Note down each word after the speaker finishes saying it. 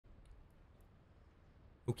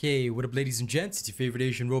Okay, what up ladies and gents, it's your favorite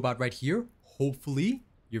Asian robot right here. Hopefully,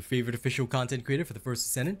 your favorite official content creator for the First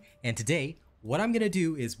Descendant. And today, what I'm gonna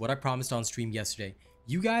do is what I promised on stream yesterday.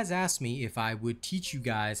 You guys asked me if I would teach you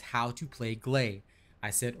guys how to play Gley. I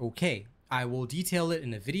said, okay, I will detail it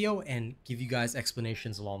in a video and give you guys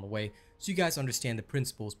explanations along the way so you guys understand the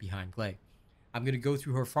principles behind Gley. I'm gonna go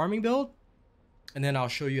through her farming build, and then I'll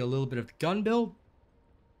show you a little bit of the gun build.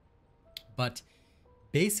 But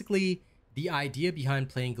basically, the idea behind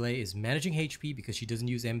playing Gley is managing HP because she doesn't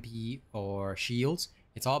use MP or shields.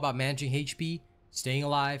 It's all about managing HP, staying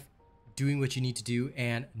alive, doing what you need to do,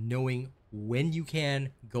 and knowing when you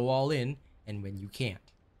can go all in and when you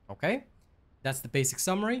can't. Okay? That's the basic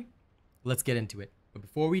summary. Let's get into it. But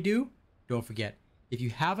before we do, don't forget, if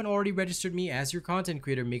you haven't already registered me as your content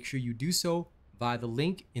creator, make sure you do so via the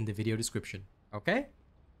link in the video description. Okay?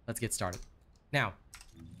 Let's get started. Now,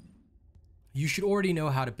 you should already know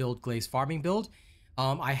how to build Gley's farming build.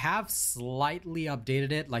 I have slightly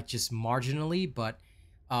updated it, like just marginally, but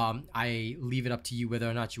I leave it up to you whether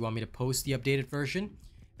or not you want me to post the updated version.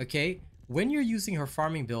 Okay, when you're using her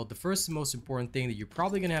farming build, the first and most important thing that you're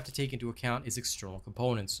probably going to have to take into account is external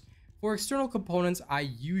components. For external components, I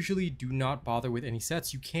usually do not bother with any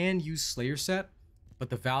sets. You can use Slayer set, but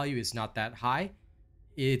the value is not that high.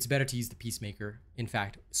 It's better to use the Peacemaker, in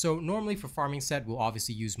fact. So normally for farming set, we'll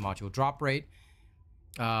obviously use module drop rate.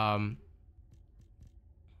 For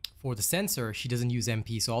the sensor, she doesn't use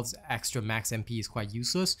MP, so all this extra max MP is quite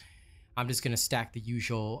useless. I'm just going to stack the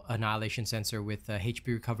usual annihilation sensor with HP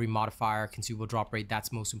recovery modifier, consumable drop rate.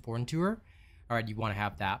 That's most important to her. All right, you want to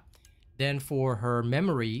have that. Then for her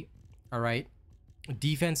memory, all right,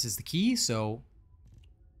 defense is the key. So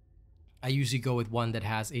I usually go with one that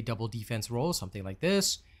has a double defense roll, something like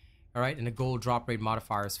this. All right, and a gold drop rate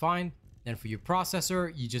modifier is fine. Then for your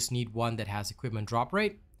processor, you just need one that has equipment drop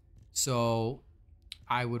rate. So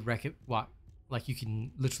I would recommend, well, like you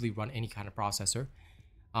can literally run any kind of processor.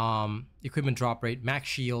 Equipment drop rate, max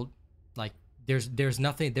shield, like there's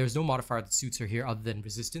no modifier that suits her here other than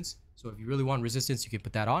resistance. So if you really want resistance, you can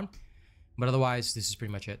put that on. But otherwise, this is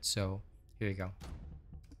pretty much it. So here you go.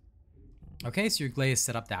 Okay, so your Gley is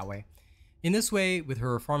set up that way. In this way, with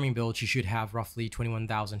her farming build, she should have roughly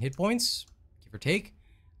 21,000 hit points, give or take.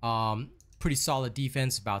 Pretty solid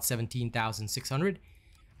defense, about 17,600.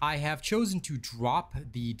 I have chosen to drop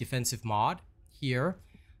the defensive mod here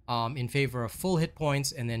in favor of full hit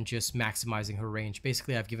points and then just maximizing her range.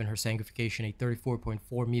 Basically, I've given her Sanguification a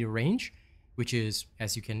 34.4 meter range, which is,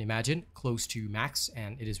 as you can imagine, close to max,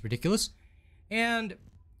 and it is ridiculous. And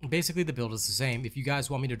basically, the build is the same. If you guys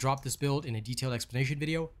want me to drop this build in a detailed explanation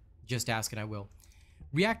video, just ask and I will.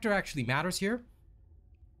 Reactor actually matters here.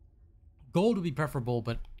 Gold would be preferable,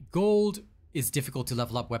 but gold is difficult to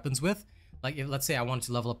level up weapons with. Like, if, let's say I wanted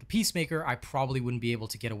to level up the Peacemaker, I probably wouldn't be able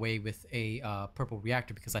to get away with a purple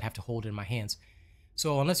reactor because I'd have to hold it in my hands.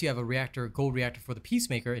 So unless you have a reactor, gold reactor for the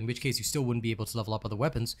Peacemaker, in which case you still wouldn't be able to level up other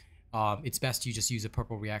weapons, it's best you just use a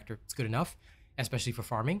purple reactor. It's good enough, especially for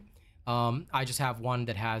farming. I just have one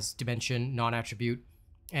that has dimension, non-attribute,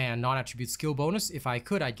 and non-attribute skill bonus. If I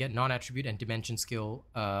could, I'd get non-attribute and dimension skill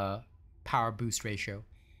power boost ratio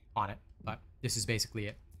on it. But this is basically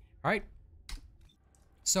it. All right.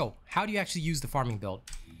 So how do you actually use the farming build?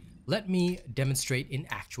 Let me demonstrate in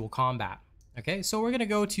actual combat. Okay, so we're going to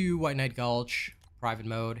go to White Knight Gulch, private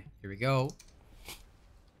mode. Here we go.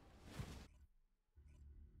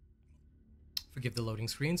 Forgive the loading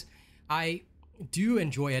screens. I do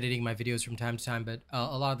enjoy editing my videos from time to time, but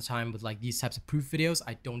a lot of the time with like these types of proof videos,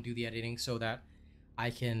 I don't do the editing so that I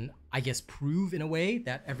can, I guess, prove in a way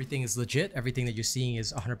that everything is legit. Everything that you're seeing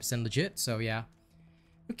is 100% legit. So yeah.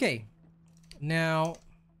 Okay. Now,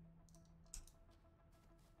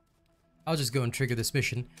 I'll just go and trigger this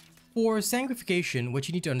mission. For Sanguification, what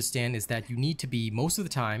you need to understand is that you need to be, most of the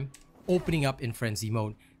time, opening up in Frenzy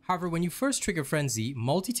mode. However, when you first trigger Frenzy,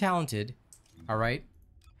 multi-talented, all right,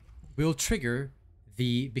 will trigger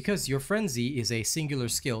the, because your Frenzy is a singular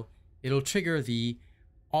skill, it'll trigger the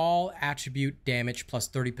all attribute damage plus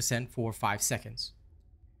 30% for 5 seconds,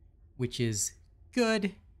 which is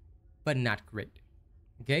good, but not great.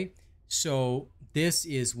 Okay, so this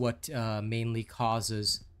is what mainly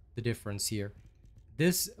causes the difference here.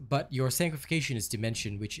 This, but your Sanguification is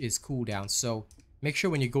dimension, which is cooldown. So make sure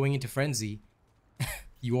when you're going into Frenzy,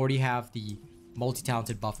 you already have the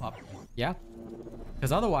multi-talented buff up. Yeah,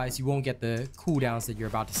 because otherwise you won't get the cooldowns that you're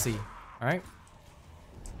about to see. All right.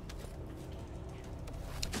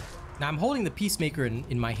 Now I'm holding the Peacemaker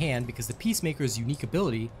in my hand because the Peacemaker's unique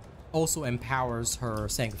ability also empowers her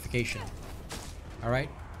Sanguification. All right,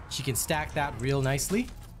 she can stack that real nicely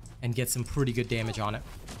and get some pretty good damage on it.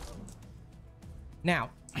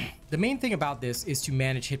 Now, the main thing about this is to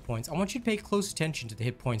manage hit points. I want you to pay close attention to the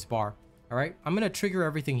hit points bar. All right, I'm gonna trigger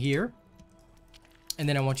everything here, and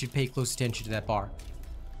then I want you to pay close attention to that bar.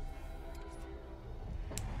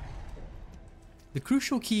 The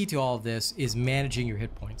crucial key to all of this is managing your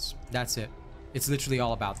hit points. That's it. It's literally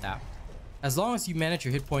all about that. As long as you manage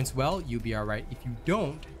your hit points well, you'll be all right. If you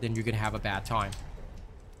don't, then you're gonna have a bad time.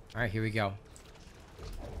 All right, here we go.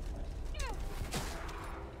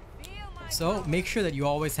 So make sure that you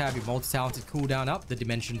always have your multi-talented cooldown up, the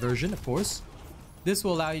dimension version, of course. This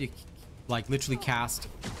will allow you to like literally cast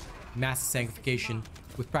Massive Sanguification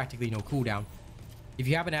with practically no cooldown. If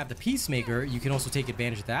you happen to have the Peacemaker, you can also take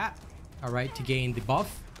advantage of that, all right, to gain the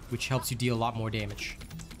buff, which helps you deal a lot more damage.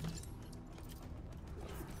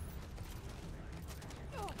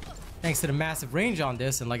 Thanks to the massive range on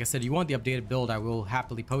this, and like I said, you want the updated build, I will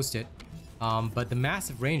happily post it. But the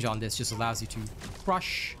massive range on this just allows you to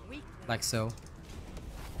crush, like so.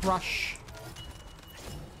 Crush.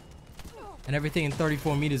 And everything in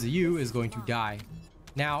 34 meters of you is going to die.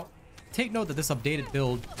 Now, take note that this updated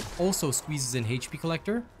build also squeezes in HP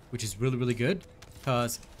collector, which is really, really good,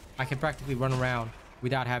 because I can practically run around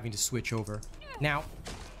without having to switch over. Now,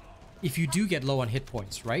 if you do get low on hit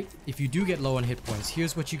points, right? If you do get low on hit points,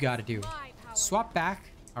 here's what you got to do. Swap back,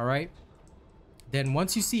 all right? Then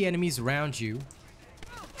once you see enemies around you,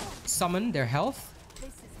 summon their health,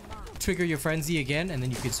 trigger your frenzy again, and then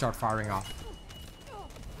you can start firing off.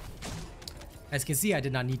 As you can see, I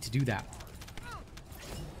did not need to do that.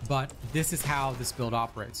 But this is how this build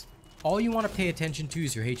operates. All you want to pay attention to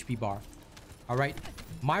is your HP bar. All right?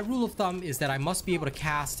 My rule of thumb is that I must be able to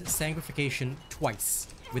cast Sanguification twice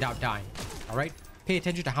without dying. All right? Pay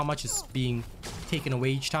attention to how much is being taken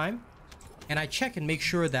away each time. And I check and make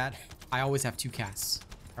sure that I always have 2 casts.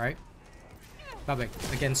 All right? Bye-bye.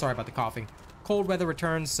 Again, sorry about the coughing. Cold weather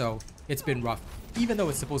returns, so it's been rough, even though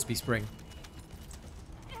it's supposed to be spring.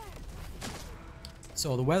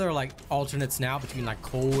 So the weather like alternates now between like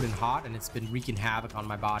cold and hot, and it's been wreaking havoc on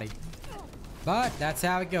my body. But that's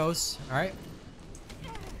how it goes. All right.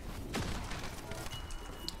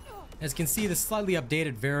 As you can see, the slightly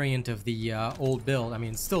updated variant of the old build. I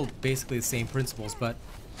mean, still basically the same principles, but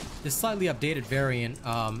this slightly updated variant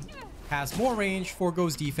has more range,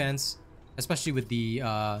 foregoes defense, especially with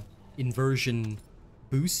the inversion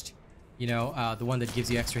boost. You know, the one that gives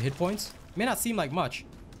you extra hit points. It may not seem like much,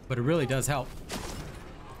 but it really does help.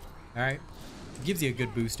 All right, it gives you a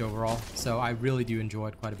good boost overall, so I really do enjoy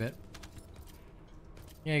it quite a bit.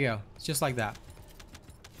 There you go. It's just like that.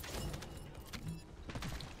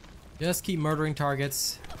 Just keep murdering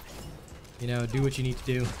targets. You know, do what you need to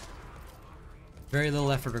do. Very little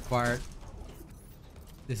effort required.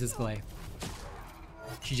 This is Gley.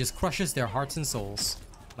 She just crushes their hearts and souls.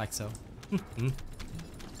 Like so.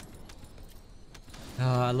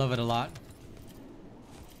 Oh, I love it a lot.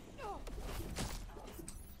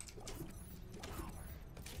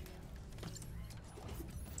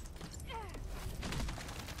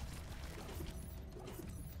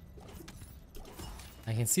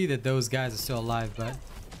 I can see that those guys are still alive, but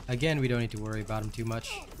again, we don't need to worry about them too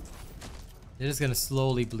much. They're just gonna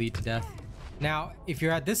slowly bleed to death. Now, if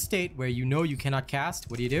you're at this state where you know you cannot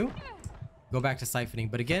cast, what do? Go back to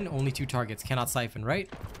siphoning. But again, only 2 targets. Cannot siphon,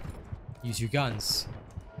 right? Use your guns.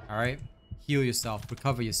 Alright? Heal yourself.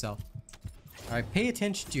 Recover yourself. Alright, pay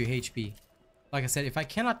attention to your HP. Like I said, if I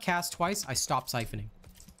cannot cast twice, I stop siphoning.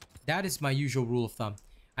 That is my usual rule of thumb.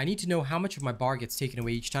 I need to know how much of my bar gets taken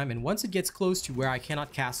away each time, and once it gets close to where I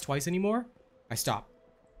cannot cast twice anymore, I stop.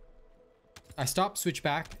 I stop, switch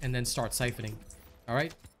back, and then start siphoning.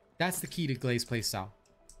 Alright? That's the key to Gley's playstyle.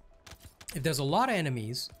 If there's a lot of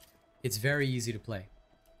enemies, it's very easy to play.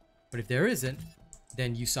 But if there isn't,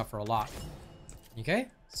 then you suffer a lot. Okay?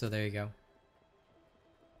 So there you go.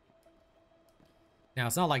 Now,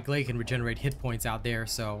 it's not like Gley can regenerate hit points out there,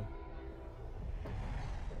 so...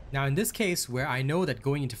 Now, in this case, where I know that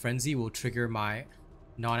going into Frenzy will trigger my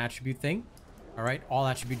non-attribute thing, alright, all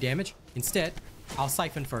attribute damage, instead, I'll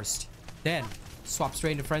siphon first. Then, swap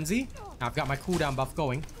straight into Frenzy. Now, I've got my cooldown buff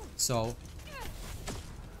going, so...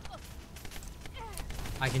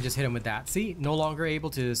 I can just hit him with that. See? No longer able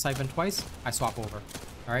to siphon twice. I swap over.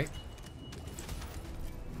 Alright?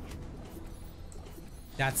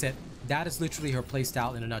 That's it. That is literally her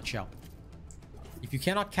playstyle in a nutshell. If you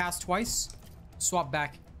cannot cast twice, swap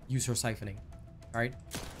back, use her siphoning. Alright?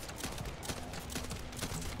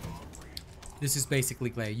 This is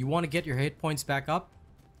basically Gley. You want to get your hit points back up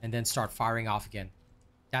and then start firing off again.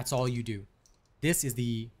 That's all you do. This is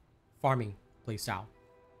the farming playstyle.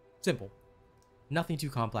 Simple. Nothing too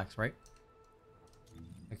complex, right?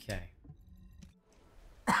 Okay.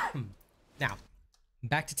 Now,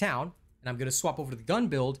 back to town, and I'm going to swap over to the gun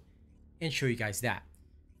build and show you guys that.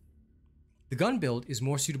 The gun build is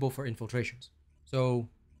more suitable for infiltrations. So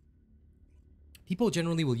people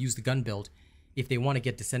generally will use the gun build if they want to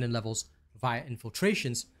get descendant levels via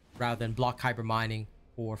infiltrations rather than block hyper mining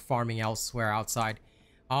or farming elsewhere outside.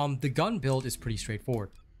 The gun build is pretty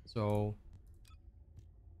straightforward. So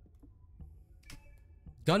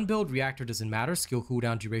gun build reactor doesn't matter. Skill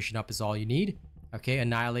cooldown duration up is all you need. Okay,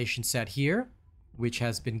 annihilation set here, which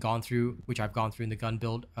has been gone through, which I've gone through in the gun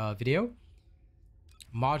build video.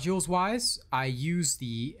 Modules wise, I use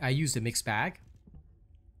the mixed bag.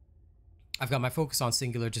 I've got my focus on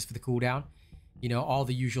singular just for the cooldown. You know, all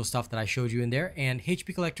the usual stuff that I showed you in there. And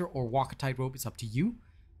HP collector or walk a tightrope, it's up to you.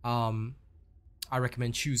 I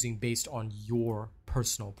recommend choosing based on your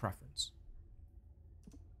personal preference.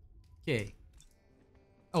 Okay.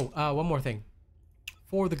 Oh, one more thing.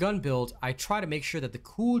 For the gun build, I try to make sure that the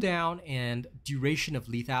cooldown and duration of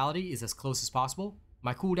lethality is as close as possible.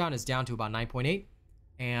 My cooldown is down to about 9.8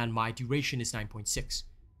 and my duration is 9.6.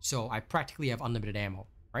 So I practically have unlimited ammo,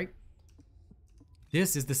 right?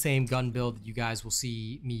 This is the same gun build that you guys will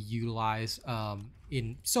see me utilize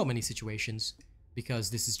in so many situations, because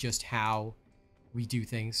this is just how we do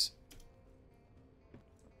things.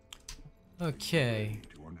 Okay,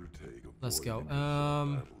 let's go.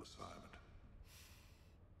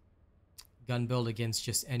 Gun build against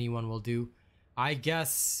just anyone will do. I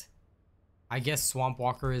guess Swamp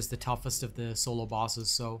Walker is the toughest of the solo bosses,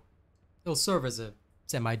 so it'll serve as a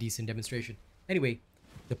semi-decent demonstration. Anyway,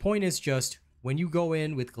 the point is just when you go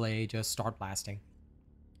in with Gley, just start blasting.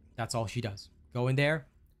 That's all she does. Go in there,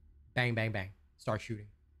 bang, bang, bang, start shooting.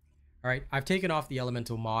 All right, I've taken off the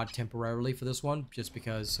elemental mod temporarily for this one, just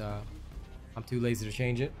because I'm too lazy to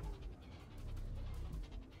change it.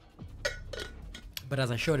 But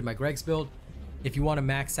as I showed in my Greg's build, if you want to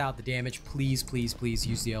max out the damage, please, please, please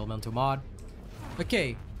use the elemental mod.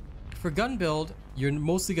 Okay, for gun build, you're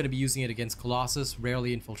mostly going to be using it against Colossus,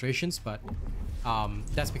 rarely infiltrations, but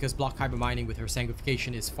that's because block hyper mining with her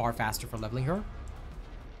Sanguification is far faster for leveling her,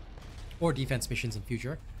 or defense missions in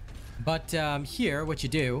future. But here, what you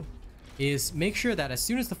do is make sure that as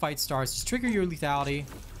soon as the fight starts, just trigger your lethality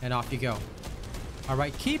and off you go. All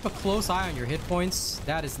right, keep a close eye on your hit points.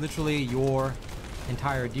 That is literally your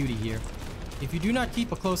entire duty here. If you do not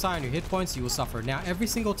keep a close eye on your hit points, you will suffer. Now, every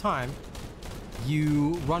single time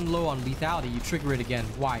you run low on lethality, you trigger it again.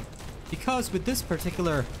 Why? Because with this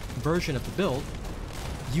particular version of the build,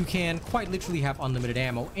 you can quite literally have unlimited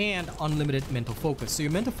ammo and unlimited mental focus. So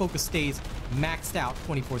your mental focus stays maxed out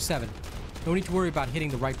 24/7. No need to worry about hitting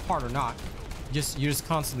the right part or not. You're just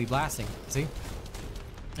constantly blasting, see?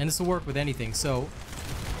 And this will work with anything. So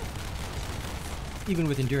even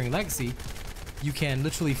with Enduring Legacy, you can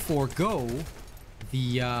literally forego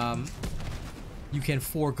the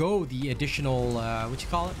additional what you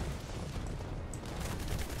call it?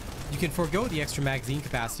 You can forego the extra magazine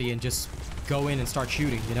capacity and just go in and start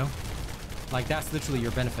shooting, you know? Like, that's literally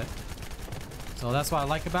your benefit. So that's what I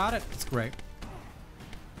like about it. It's great.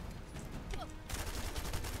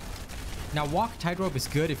 Now, walk tightrope is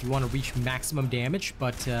good if you want to reach maximum damage,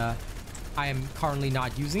 but I am currently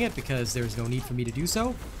not using it because there's no need for me to do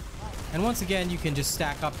so. And once again, you can just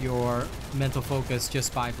stack up your mental focus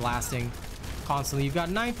just by blasting constantly. You've got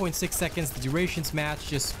 9.6 seconds. The duration's matched.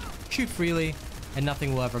 Just shoot freely and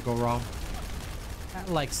nothing will ever go wrong.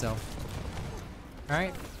 Like so.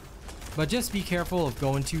 Alright? But just be careful of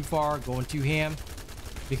going too far, going too ham,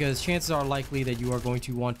 because chances are likely that you are going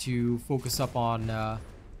to want to focus up on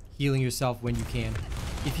healing yourself when you can.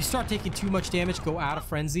 If you start taking too much damage, go out of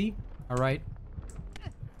frenzy. Alright?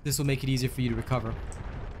 This will make it easier for you to recover.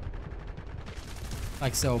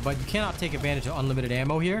 Like so, but you cannot take advantage of unlimited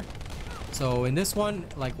ammo here. So in this one,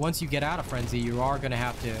 like, once you get out of frenzy, you are going to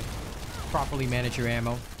have to properly manage your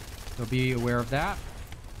ammo. So be aware of that.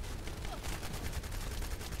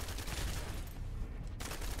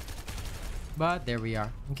 But there we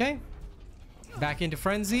are. Okay. Back into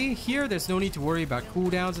frenzy. Here, there's no need to worry about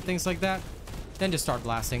cooldowns and things like that. Then just start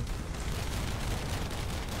blasting.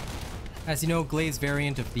 As you know, Gley's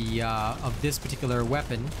variant of the of this particular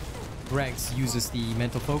weapon, Greg's, uses the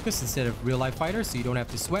mental focus instead of real life fighter, so you don't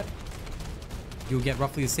have to sweat. You'll get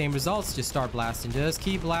roughly the same results. Just start blasting. Just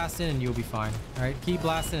keep blasting and you'll be fine. Alright, keep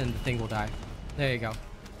blasting and the thing will die. There you go.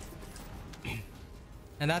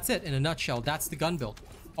 And that's it in a nutshell. That's the gun build.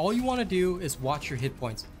 All you want to do is watch your hit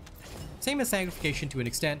points. Same as Sanguification to an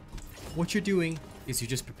extent. What you're doing is you're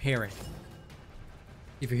just preparing.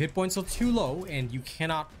 If your hit points are too low and you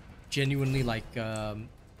cannot genuinely, like,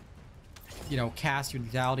 you know, cast your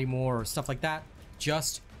lethality more or stuff like that,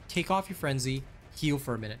 just take off your frenzy, heal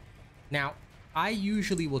for a minute. Now, I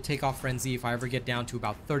usually will take off Frenzy if I ever get down to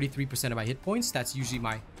about 33% of my hit points. That's usually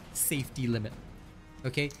my safety limit.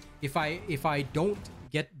 Okay, if I don't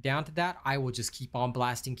get down to that, I will just keep on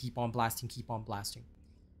blasting, keep on blasting, keep on blasting.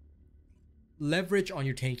 Leverage on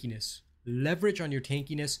your tankiness. Leverage on your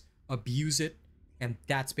tankiness, abuse it, and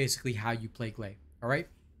that's basically how you play Gley. All right,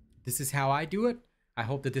 this is how I do it. I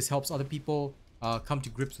hope that this helps other people come to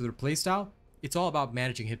grips with their playstyle. It's all about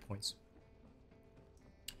managing hit points.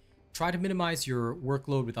 Try to minimize your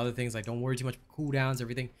workload with other things, like don't worry too much about cooldowns,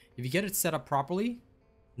 everything. If you get it set up properly,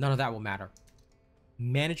 none of that will matter.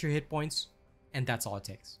 Manage your hit points, and that's all it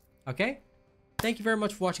takes. Okay? Thank you very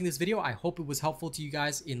much for watching this video. I hope it was helpful to you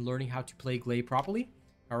guys in learning how to play Gley properly.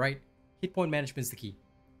 All right? Hit point management is the key.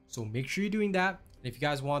 So make sure you're doing that. And if you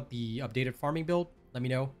guys want the updated farming build, let me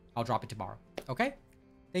know. I'll drop it tomorrow. Okay?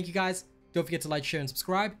 Thank you guys. Don't forget to like, share, and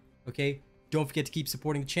subscribe. Okay? Don't forget to keep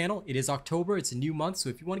supporting the channel. It is October. It's a new month. So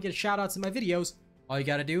if you want to get shout outs in my videos, all you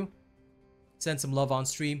got to do, send some love on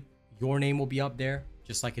stream. Your name will be up there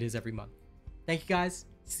just like it is every month. Thank you guys.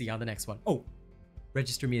 See you on the next one. Oh,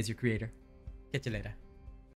 register me as your creator. Catch you later.